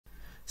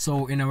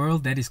So in a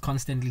world that is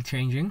constantly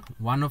changing,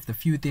 one of the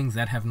few things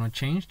that have not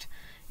changed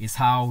is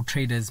how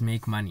traders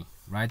make money,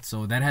 right?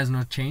 So that has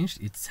not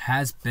changed. It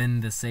has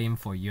been the same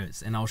for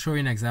years. And I'll show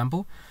you an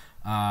example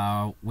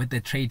with the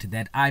trade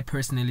that I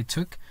personally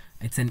took.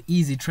 It's an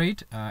easy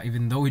trade,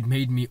 even though it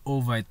made me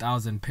over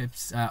 1,000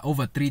 pips,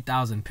 over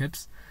 3,000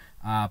 pips.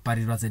 But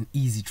it was an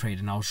easy trade,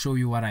 and I'll show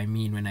you what I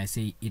mean when I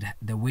say it.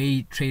 The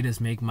way traders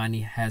make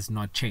money has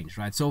not changed,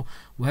 right? So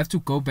we have to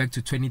go back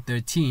to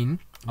 2013.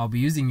 I'll be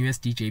using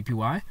USD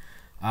JPY.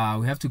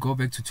 We have to go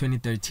back to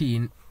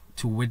 2013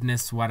 to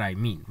witness what I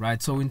mean,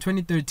 right? So in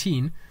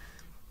 2013,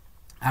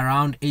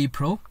 around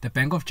April, the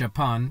Bank of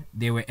Japan,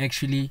 they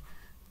actually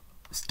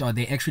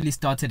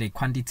started a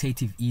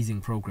quantitative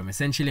easing program.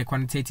 Essentially, a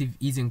quantitative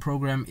easing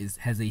program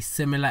has a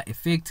similar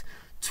effect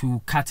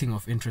to cutting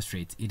of interest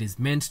rates. It is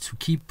meant to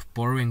keep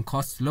borrowing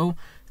costs low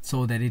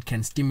so that it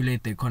can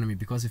stimulate the economy,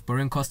 because if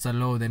borrowing costs are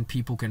low, then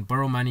people can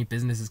borrow money,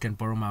 businesses can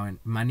borrow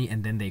money,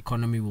 and then the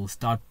economy will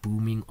start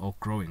booming or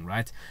growing,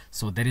 right?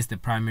 So that is the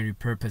primary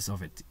purpose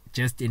of it,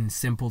 just in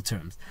simple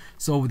terms.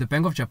 So the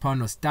Bank of Japan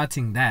was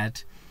starting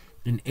that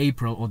in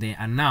April, or they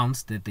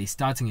announced that they're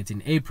starting it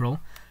in April,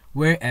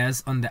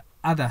 whereas on the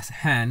other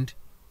hand,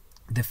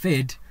 the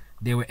Fed,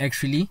 they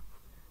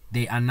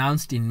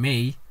announced in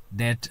May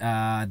that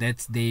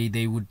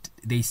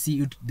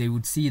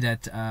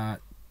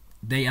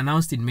they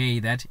announced in May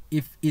that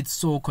if it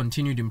saw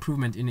continued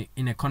improvement in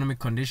economic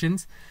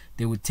conditions,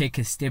 they would take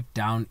a step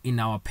down in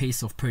our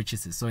pace of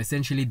purchases. So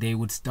essentially, they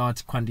would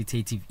start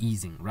quantitative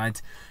easing,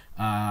 right?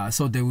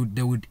 So they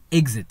would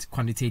exit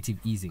quantitative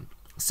easing.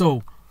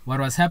 So what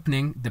was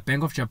happening? The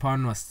Bank of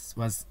Japan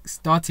was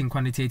starting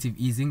quantitative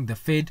easing. The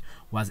Fed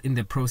was in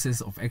the process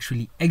of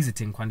actually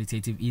exiting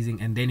quantitative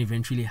easing and then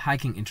eventually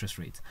hiking interest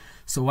rates.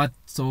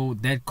 So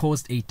that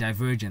caused a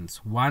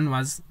divergence. One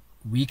was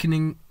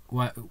weakening.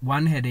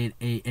 One had an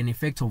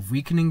effect of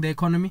weakening the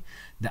economy.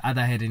 The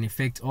other had an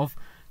effect of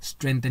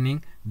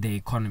strengthening the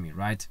economy,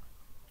 right?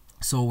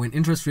 So when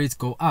interest rates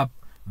go up,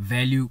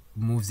 value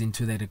moves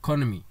into that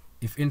economy.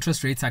 If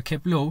interest rates are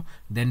kept low,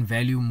 then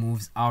value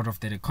moves out of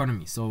that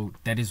economy. So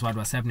that is what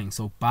was happening.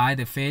 So buy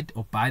the Fed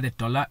or buy the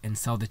dollar and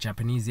sell the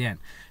Japanese yen.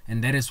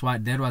 And that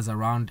was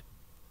around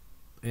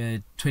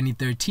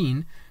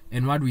 2013.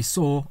 And what we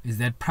saw is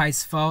that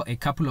price fell a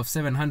couple of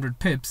 700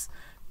 pips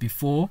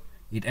before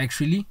it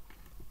actually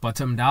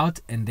bottomed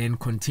out and then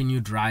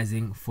continued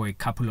rising for a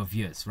couple of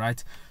years,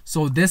 right?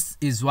 So this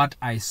is what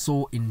I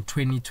saw in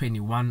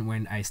 2021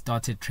 when I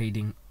started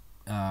trading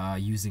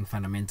using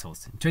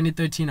fundamentals. In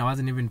 2013, I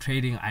wasn't even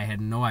trading. I had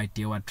no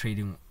idea what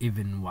trading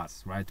even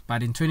was, right?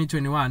 But in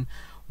 2021,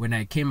 when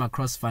I came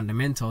across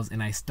fundamentals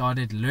and I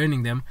started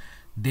learning them,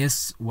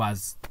 this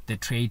was the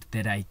trade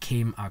that I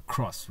came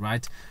across,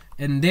 right?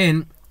 And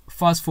then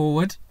fast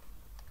forward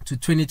to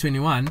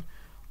 2021,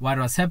 what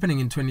was happening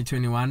in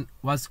 2021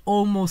 was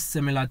almost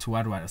similar to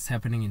what was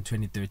happening in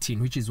 2013,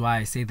 which is why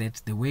I say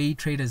that the way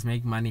traders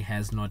make money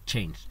has not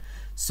changed.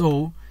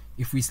 So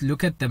if we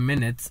look at the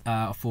minutes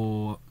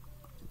for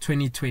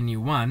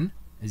 2021,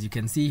 as you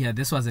can see here,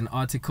 this was an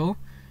article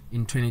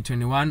in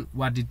 2021.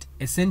 What it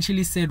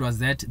essentially said was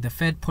that the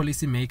Fed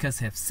policymakers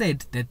have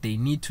said that they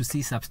need to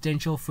see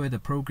substantial further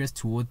progress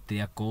toward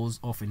their goals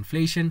of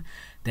inflation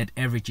that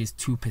averages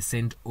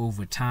 2%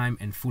 over time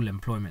and full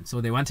employment. So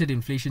they wanted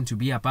inflation to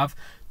be above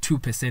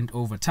 2%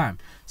 over time.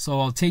 So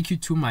I'll take you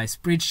to my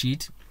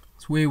spreadsheet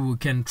where we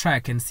can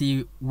track and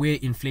see where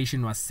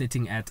inflation was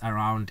sitting at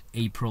around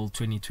April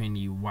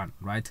 2021,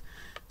 right?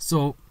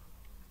 So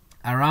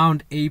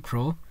around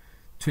April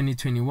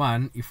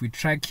 2021, if we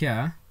track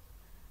here,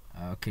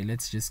 okay,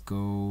 let's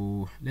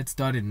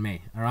start in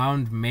May.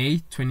 Around May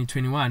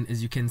 2021,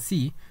 as you can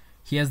see,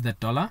 here's the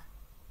dollar,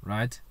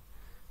 right?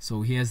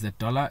 So here's the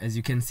dollar. As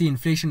you can see,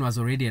 inflation was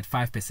already at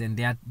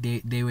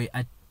 5%. They were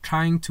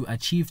trying to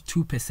achieve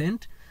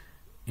 2%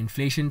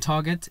 inflation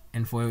target,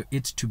 and for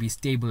it to be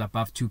stable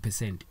above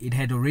 2%. It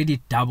had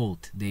already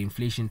doubled the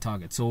inflation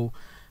target. So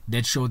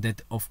that showed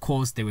that, of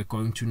course, they were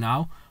going to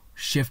now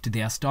shift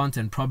their stance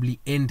and probably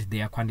end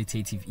their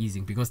quantitative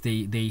easing, because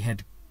they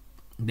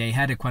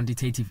had a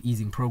quantitative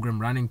easing program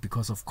running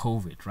because of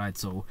COVID, right?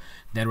 So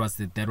that was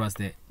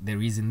the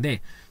reason there.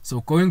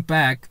 So going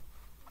back,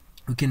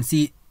 we can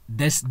see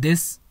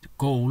this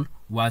goal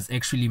was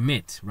actually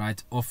met,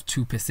 right, of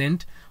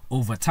 2%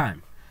 over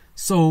time.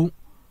 So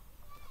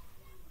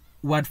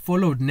what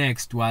followed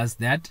next was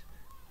that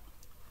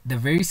the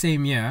very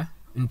same year,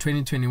 in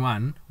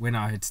 2021, when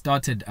I had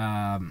started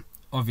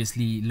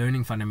obviously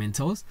learning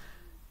fundamentals,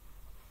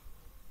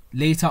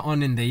 later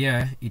on in the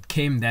year, it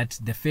came that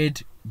the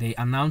Fed, they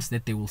announced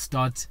that they will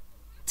start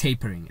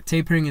tapering.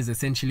 Tapering is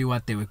essentially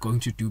what they were going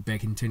to do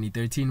back in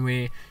 2013,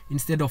 where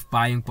instead of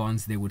buying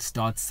bonds, they would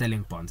start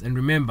selling bonds. And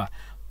remember,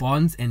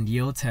 bonds and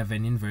yields have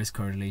an inverse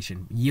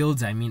correlation.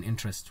 Yields, I mean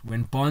interest.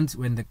 When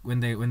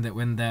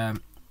the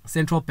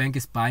central bank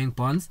is buying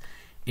bonds,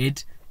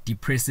 it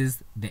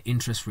depresses the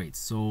interest rates.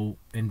 So,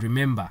 and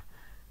remember,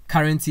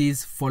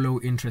 currencies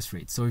follow interest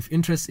rates. So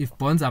if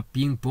bonds are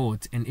being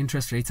bought and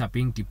interest rates are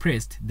being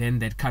depressed, then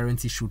that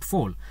currency should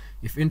fall.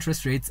 if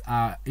interest rates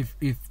are, if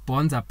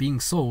bonds are being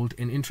sold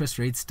and interest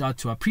rates start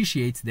to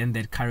appreciate, then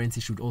that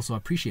currency should also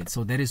appreciate.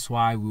 So that is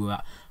why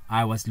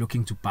I was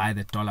looking to buy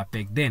the dollar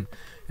back then.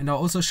 And I'll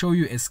also show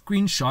you a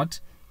screenshot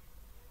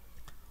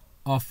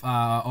of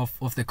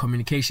the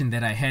communication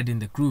that I had in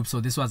the group. So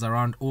this was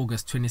around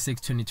August 26,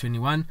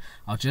 2021.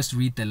 I'll just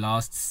read the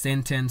last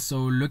sentence. So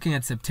looking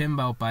at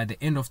September by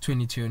the end of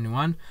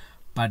 2021,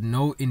 but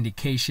no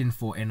indication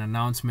for an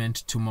announcement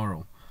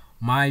tomorrow.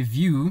 My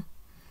view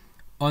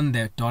on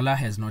the dollar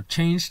has not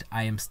changed.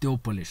 I am still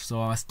bullish.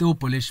 So I was still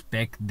bullish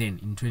back then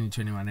in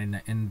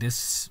 2021, and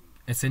this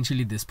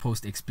essentially, this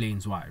post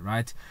explains why,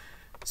 right?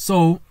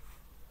 So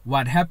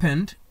what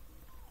happened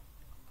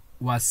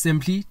was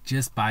simply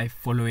just by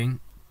following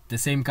the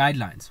same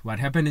guidelines. What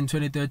happened in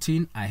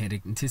 2013, I had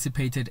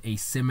anticipated a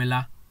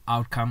similar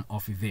outcome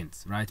of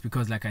events, right?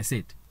 Because like I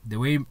said, the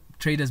way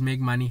traders make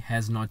money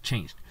has not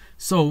changed.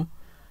 So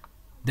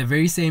the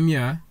very same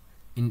year,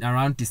 in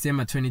around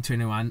December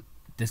 2021,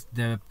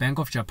 the Bank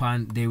of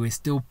Japan, they were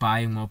still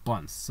buying more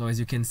bonds. So as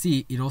you can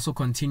see, it also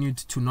continued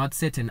to not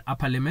set an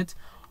upper limit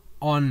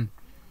on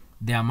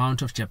the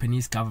amount of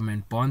Japanese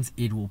government bonds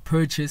it will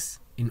purchase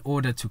in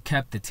order to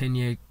cap the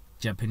 10-year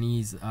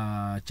Japanese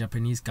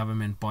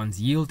government bonds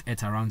yield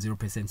at around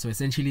 0%. So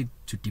essentially,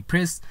 to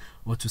depress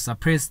or to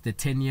suppress the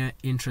 10-year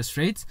interest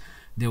rates,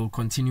 they will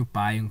continue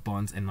buying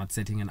bonds and not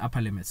setting an upper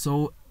limit.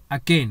 So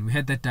again, we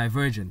had that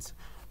divergence.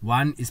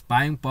 One is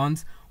buying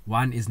bonds,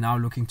 one is now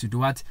looking to do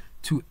what?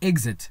 To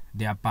exit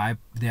their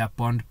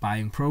bond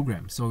buying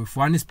program. So if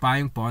one is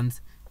buying bonds,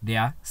 they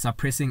are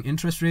suppressing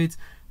interest rates.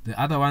 The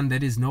other one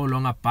that is no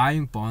longer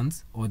buying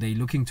bonds, or they're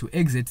looking to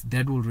exit,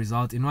 that will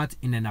result in what?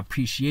 In an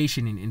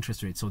appreciation in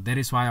interest rates. So that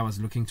is why I was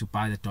looking to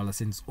buy the dollar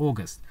since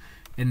August.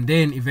 And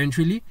then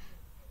eventually,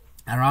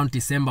 around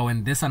December,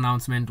 when this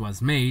announcement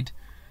was made,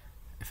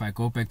 if I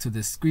go back to the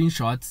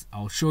screenshots,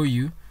 I'll show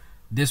you.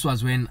 This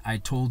was when I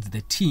told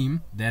the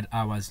team that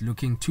I was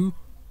looking to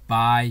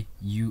buy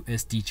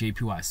USD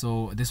JPY.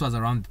 So this was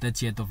around the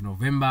 30th of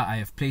November. I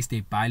have placed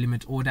a buy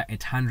limit order at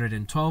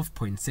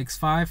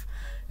 112.65,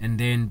 and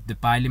then the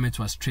buy limit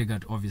was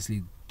triggered.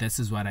 Obviously, this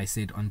is what I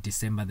said on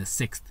December the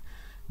 6th.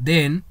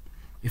 Then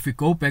if we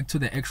go back to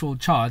the actual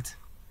chart,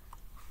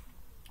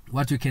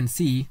 what you can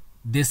see,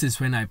 this is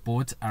when I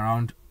bought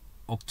around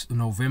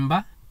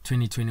November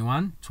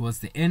 2021 towards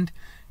the end,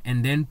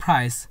 and then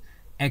price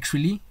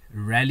actually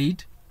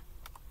rallied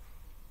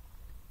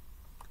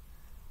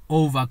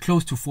over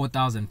close to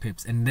 4,000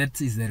 pips, and that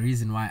is the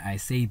reason why I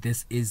say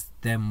this is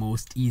the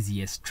most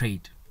easiest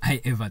trade I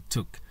ever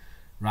took,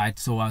 right?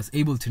 So I was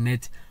able to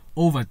net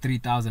over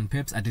 3,000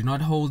 pips. I did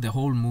not hold the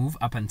whole move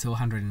up until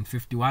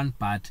 151,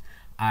 but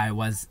I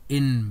was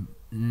in,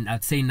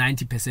 I'd say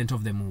 90%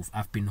 of the move.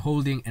 I've been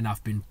holding and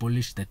I've been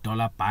bullish the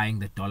dollar, buying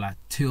the dollar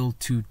till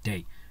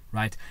today,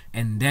 right?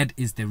 And that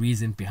is the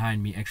reason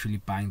behind me actually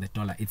buying the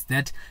dollar. It's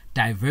that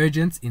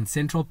divergence in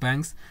central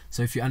banks.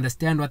 So if you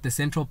understand what the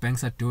central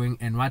banks are doing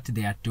and what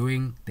they are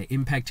doing, the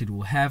impact it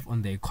will have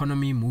on the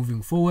economy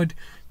moving forward,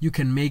 you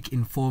can make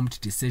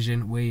informed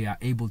decision where you are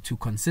able to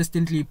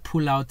consistently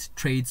pull out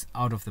trades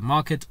out of the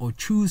market, or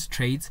choose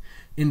trades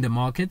in the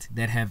market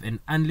that have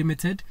an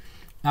unlimited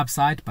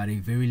upside but a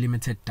very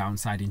limited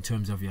downside in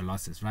terms of your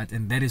losses, right?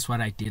 And that is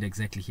what I did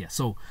exactly here.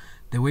 So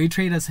the way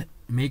traders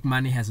make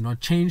money has not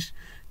changed.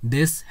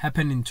 This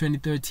happened in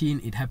 2013,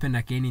 it happened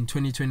again in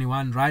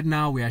 2021. Right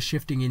now we are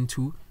shifting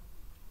into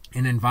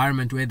an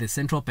environment where the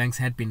central banks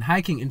had been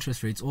hiking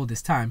interest rates all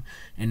this time,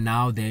 and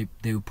now they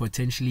were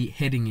potentially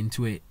heading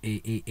into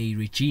a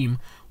regime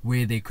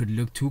where they could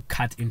look to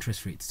cut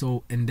interest rates.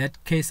 So in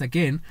that case,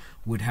 again,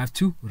 we'd have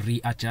to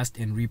readjust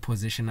and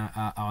reposition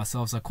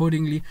ourselves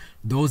accordingly.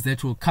 Those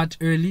that will cut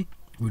early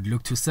would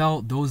look to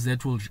sell. Those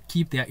that will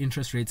keep their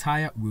interest rates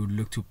higher, we would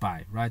look to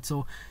buy, right?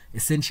 So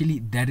essentially,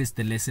 that is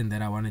the lesson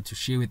that I wanted to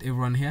share with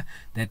everyone here,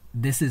 that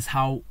this is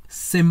how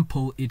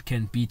simple it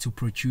can be to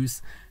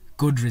produce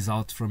good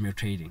results from your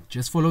trading.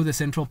 Just follow the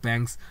central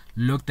banks,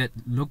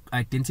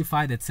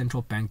 identify that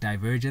central bank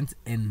divergence,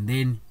 and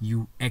then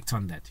you act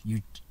on that.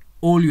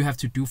 All you have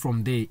to do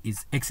from there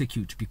is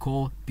execute,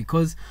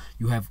 because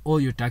you have all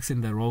your ducks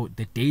in the row.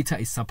 The data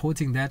is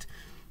supporting that,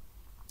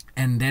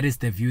 and that is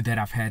the view that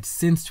I've had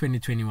since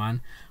 2021,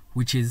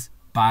 which is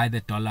buy the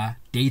dollar.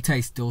 Data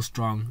is still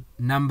strong,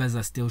 numbers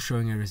are still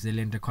showing a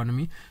resilient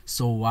economy,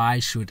 so why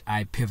should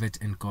I pivot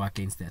and go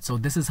against that? So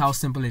this is how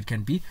simple it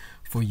can be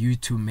for you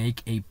to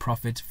make a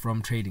profit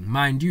from trading.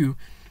 Mind you,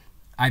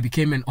 I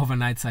became an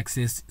overnight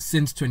success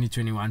since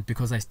 2021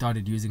 because I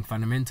started using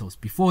fundamentals.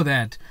 Before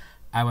that,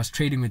 I was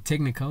trading with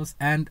technicals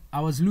and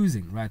I was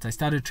losing, right? I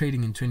started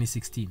trading in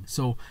 2016.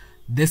 So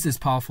this is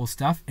powerful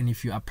stuff, and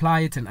if you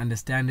apply it and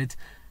understand it,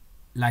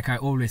 like I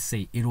always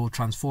say, it will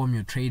transform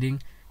your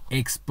trading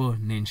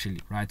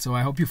exponentially, right? So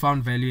I hope you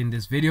found value in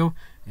this video,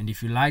 and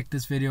if you like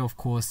this video, of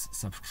course,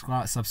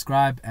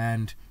 subscribe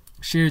and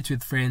share it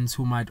with friends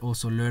who might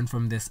also learn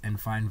from this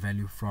and find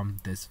value from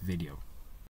this video.